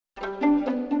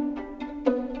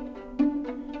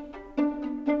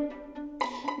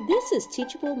This is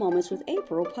Teachable Moments with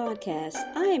April podcast.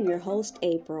 I am your host,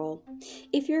 April.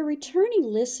 If you're a returning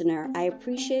listener, I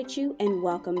appreciate you and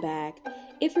welcome back.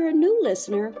 If you're a new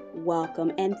listener,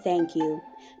 welcome and thank you.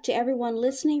 To everyone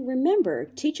listening, remember,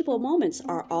 teachable moments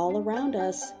are all around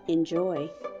us. Enjoy.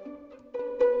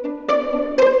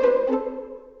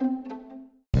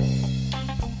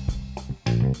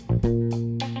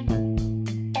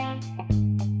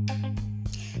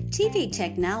 TV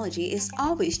technology is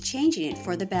always changing it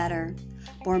for the better.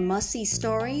 More must-see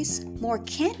stories, more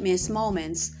can't-miss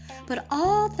moments, but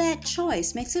all that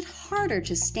choice makes it harder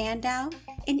to stand out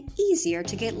and easier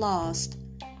to get lost.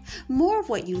 More of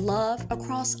what you love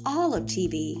across all of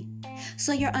TV,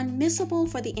 so you're unmissable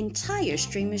for the entire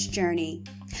streamer's journey.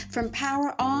 From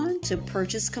power on to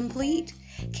purchase complete,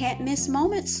 can't miss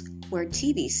moments where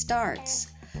TV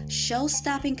starts,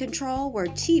 show-stopping control where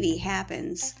TV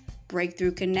happens,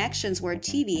 breakthrough connections where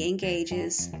TV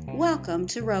engages. Welcome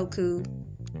to Roku.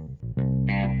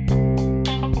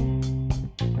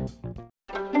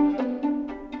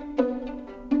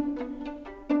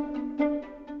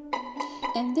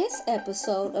 In this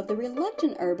episode of the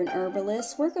Reluctant Urban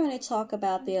Herbalist, we're going to talk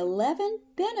about the 11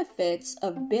 benefits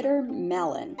of bitter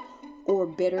melon or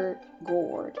bitter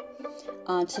gourd.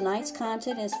 Tonight's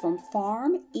content is from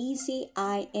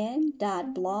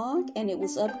farmeasyin.blog and it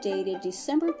was updated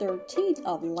December 13th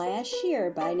of last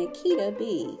year by Nikita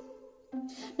B.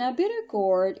 Now, bitter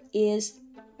gourd is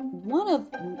one of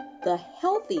the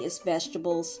healthiest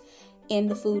vegetables in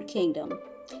the food kingdom.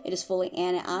 It is full of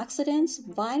antioxidants,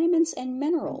 vitamins, and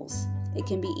minerals. It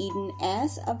can be eaten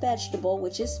as a vegetable,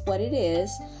 which is what it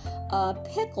is,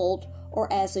 pickled,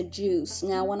 or as a juice.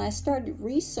 Now, when I started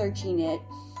researching it,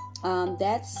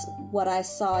 that's what I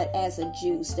saw it as a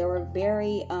juice. There were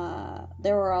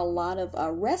a lot of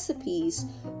recipes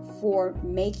for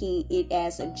making it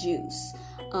as a juice,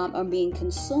 or being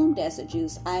consumed as a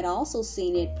juice. I'd also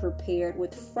seen it prepared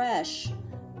with fresh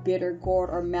bitter gourd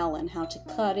or melon, how to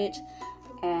cut it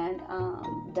and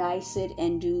dice it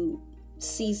and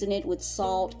season it with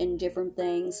salt and different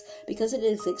things because it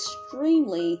is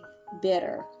extremely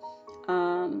bitter.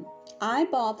 I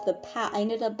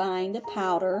ended up buying the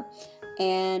powder,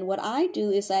 and what I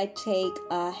do is I take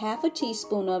half a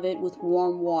teaspoon of it with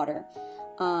warm water.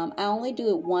 I only do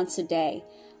it once a day,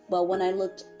 but when I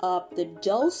looked up the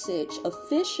dosage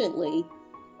officially,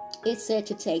 it said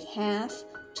to take half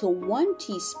to 1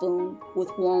 teaspoon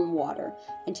with warm water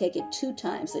and take it 2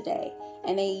 times a day.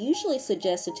 And they usually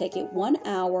suggest to take it 1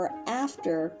 hour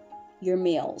after your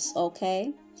meals,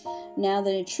 okay? Now,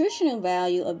 the nutritional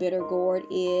value of bitter gourd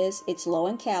is it's low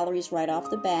in calories right off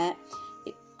the bat.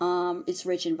 It's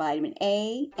rich in vitamin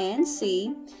A and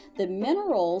C. The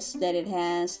minerals that it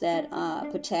has, that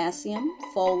potassium,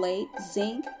 folate,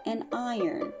 zinc, and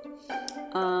iron.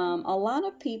 A lot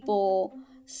of people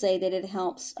say that it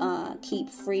helps keep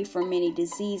free from many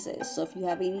diseases. So if you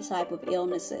have any type of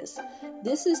illnesses,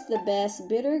 this is the best.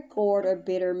 Bitter gourd or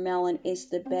bitter melon is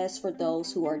the best for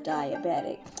those who are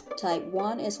diabetic, type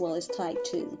 1 as well as type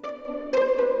 2.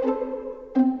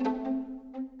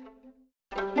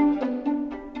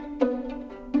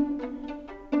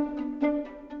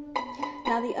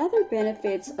 Now, the other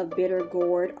benefits of bitter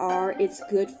gourd are it's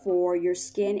good for your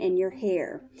skin and your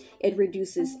hair. It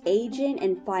reduces aging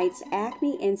and fights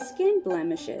acne and skin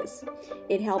blemishes.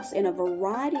 It helps in a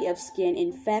variety of skin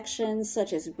infections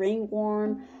such as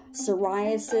ringworm,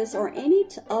 psoriasis, or any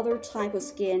other type of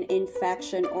skin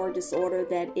infection or disorder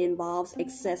that involves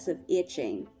excessive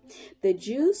itching. The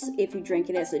juice, if you drink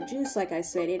it as a juice, like I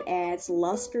said, it adds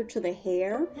luster to the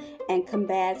hair and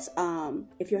combats,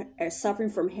 if you're suffering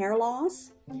from hair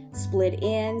loss, split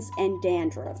ends, and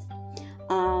dandruff.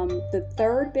 The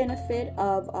third benefit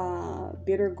of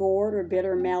bitter gourd or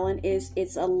bitter melon is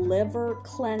it's a liver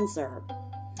cleanser.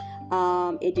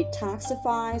 It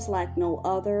detoxifies like no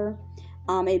other.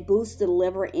 It boosts the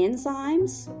liver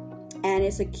enzymes, and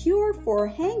it's a cure for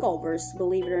hangovers,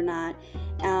 believe it or not.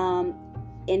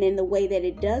 And in the way that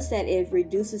it does that, it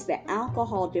reduces the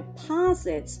alcohol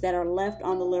deposits that are left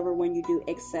on the liver when you do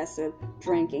excessive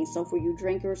drinking. So for you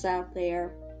drinkers out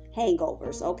there,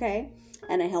 hangovers, okay?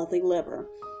 And a healthy liver.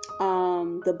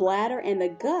 The bladder and the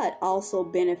gut also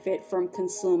benefit from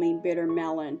consuming bitter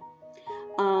melon.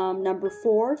 Number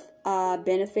 4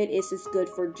 benefit is it's good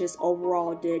for just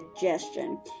overall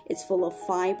digestion. It's full of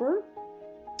fiber.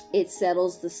 It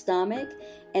settles the stomach,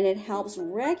 and it helps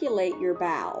regulate your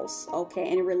bowels, okay?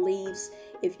 And it relieves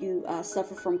if you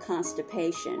suffer from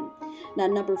constipation. Now,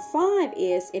 number 5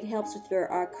 is it helps with your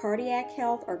cardiac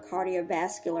health or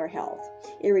cardiovascular health.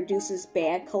 It reduces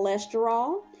bad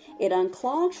cholesterol. It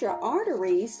unclogs your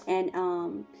arteries, and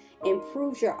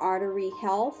improves your artery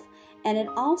health, and it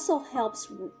also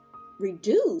helps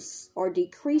reduce or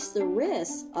decrease the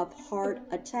risk of heart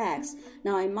attacks.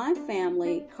 Now, in my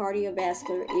family,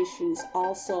 cardiovascular issues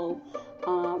also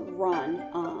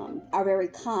are very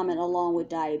common along with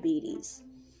diabetes.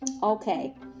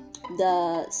 Okay,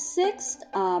 the sixth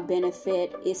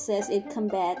benefit, it says it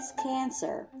combats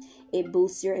cancer. It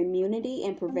boosts your immunity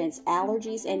and prevents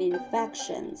allergies and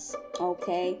infections.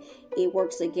 Okay, it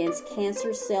works against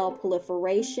cancer cell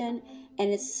proliferation,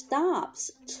 and it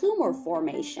stops tumor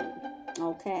formation.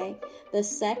 Okay, the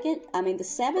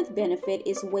seventh benefit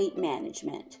is weight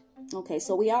management. Okay,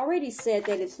 so we already said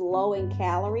that it's low in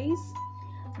calories,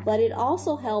 but it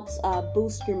also helps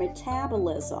boost your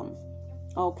metabolism.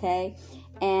 Okay,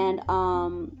 and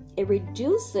it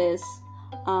reduces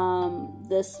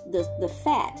the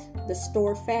fat, the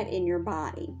stored fat in your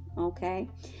body. Okay,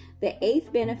 the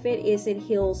eighth benefit is it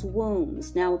heals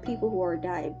wounds. Now, with people who are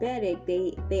diabetic,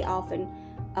 they often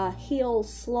heal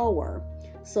slower.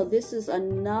 So this is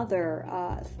another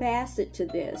facet to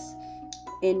this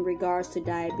in regards to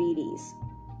diabetes.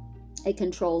 It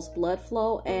controls blood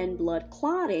flow and blood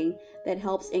clotting that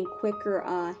helps in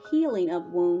quicker healing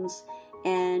of wounds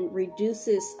and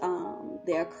reduces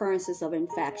the occurrences of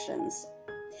infections.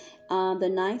 The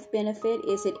ninth benefit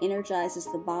is it energizes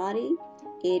the body.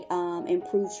 It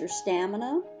improves your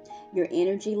stamina, your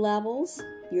energy levels,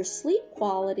 your sleep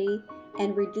quality,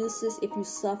 and reduces if you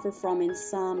suffer from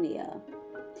insomnia.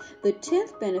 The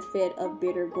 10th benefit of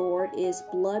bitter gourd is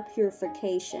blood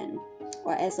purification,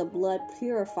 or as a blood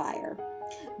purifier.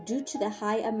 Due to the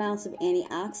high amounts of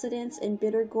antioxidants in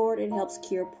bitter gourd, it helps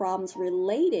cure problems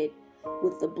related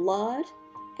with the blood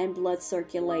and blood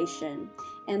circulation.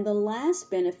 And the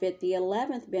last benefit, the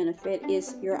 11th benefit,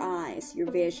 is your eyes, your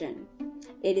vision.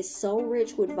 It is so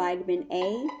rich with vitamin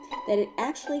A that it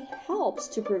actually helps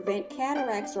to prevent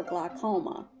cataracts or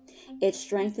glaucoma. It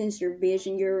strengthens your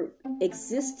vision, your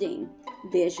existing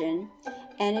vision.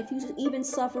 And if you even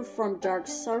suffer from dark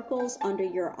circles under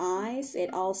your eyes,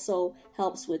 it also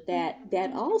helps with that.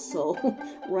 That also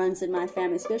runs in my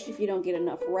family, especially if you don't get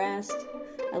enough rest.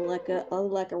 I look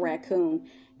like a raccoon.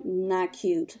 Not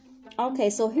cute. Okay,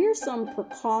 so here's some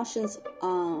precautions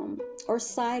or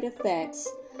side effects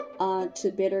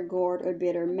to bitter gourd or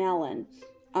bitter melon.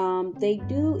 They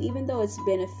do, even though it's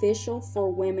beneficial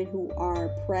for women who are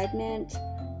pregnant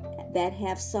that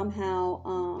have somehow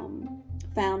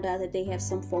found out that they have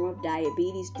some form of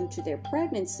diabetes due to their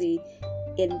pregnancy,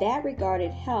 in that regard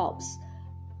it helps.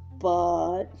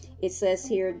 But it says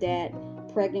here that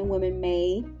pregnant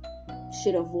women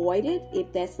should avoid it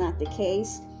if that's not the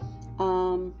case.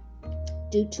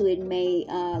 Due to it may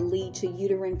lead to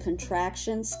uterine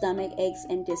contractions, stomach aches,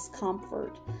 and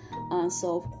discomfort.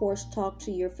 So, of course, talk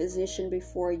to your physician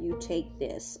before you take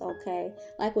this, okay?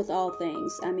 Like with all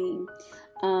things. I mean,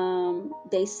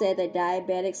 they said that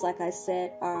diabetics, like I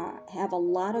said, have a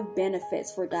lot of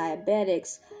benefits for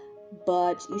diabetics,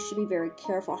 but you should be very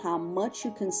careful how much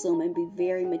you consume and be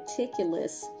very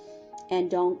meticulous and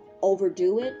don't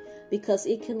overdo it, because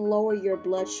it can lower your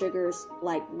blood sugars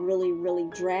like really, really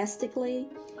drastically.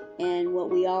 And what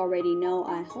we already know,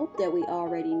 I hope that we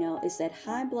already know, is that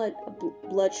high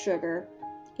blood sugar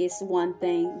is one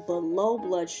thing, but low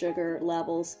blood sugar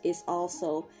levels is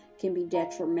also can be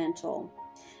detrimental.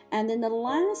 And then the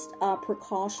last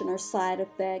precaution or side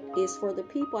effect is for the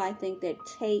people, I think, that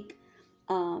take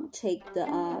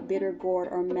the bitter gourd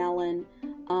or melon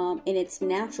in its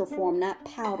natural form, not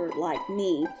powdered like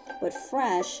me, but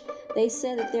fresh. They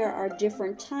said that there are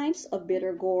different types of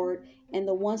bitter gourd, and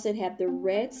the ones that have the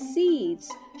red seeds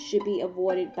should be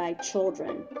avoided by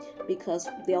children because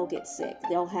they'll get sick.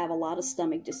 They'll have a lot of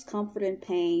stomach discomfort and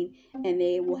pain, and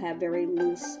they will have very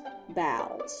loose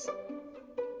bowels.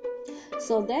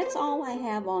 So that's all I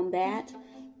have on that.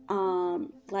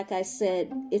 Like I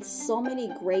said, it's so many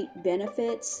great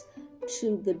benefits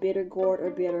to the bitter gourd or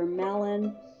bitter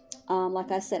melon.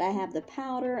 Like I said, I have the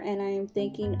powder, and I am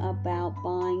thinking about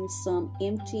buying some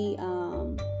empty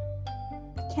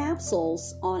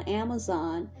capsules on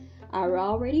Amazon. I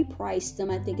already priced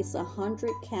them. I think it's 100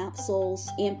 capsules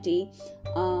empty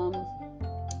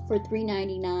for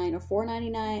 $3.99 or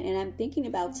 $4.99, and I'm thinking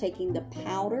about taking the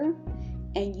powder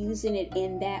and using it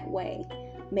in that way.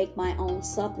 Make my own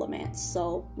supplements.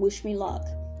 So wish me luck.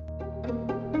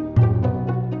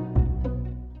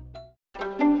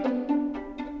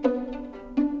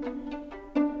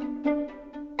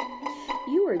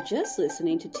 You are just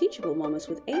listening to Teachable Moments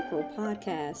with April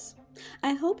podcast.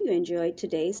 I hope you enjoyed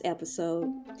today's episode.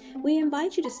 We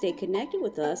invite you to stay connected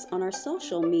with us on our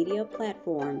social media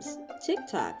platforms,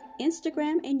 TikTok,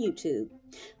 Instagram, and YouTube.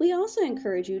 We also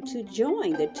encourage you to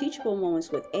join the Teachable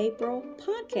Moments with April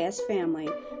podcast family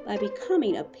by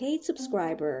becoming a paid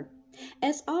subscriber.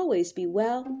 As always, be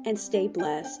well and stay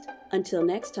blessed. Until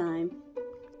next time.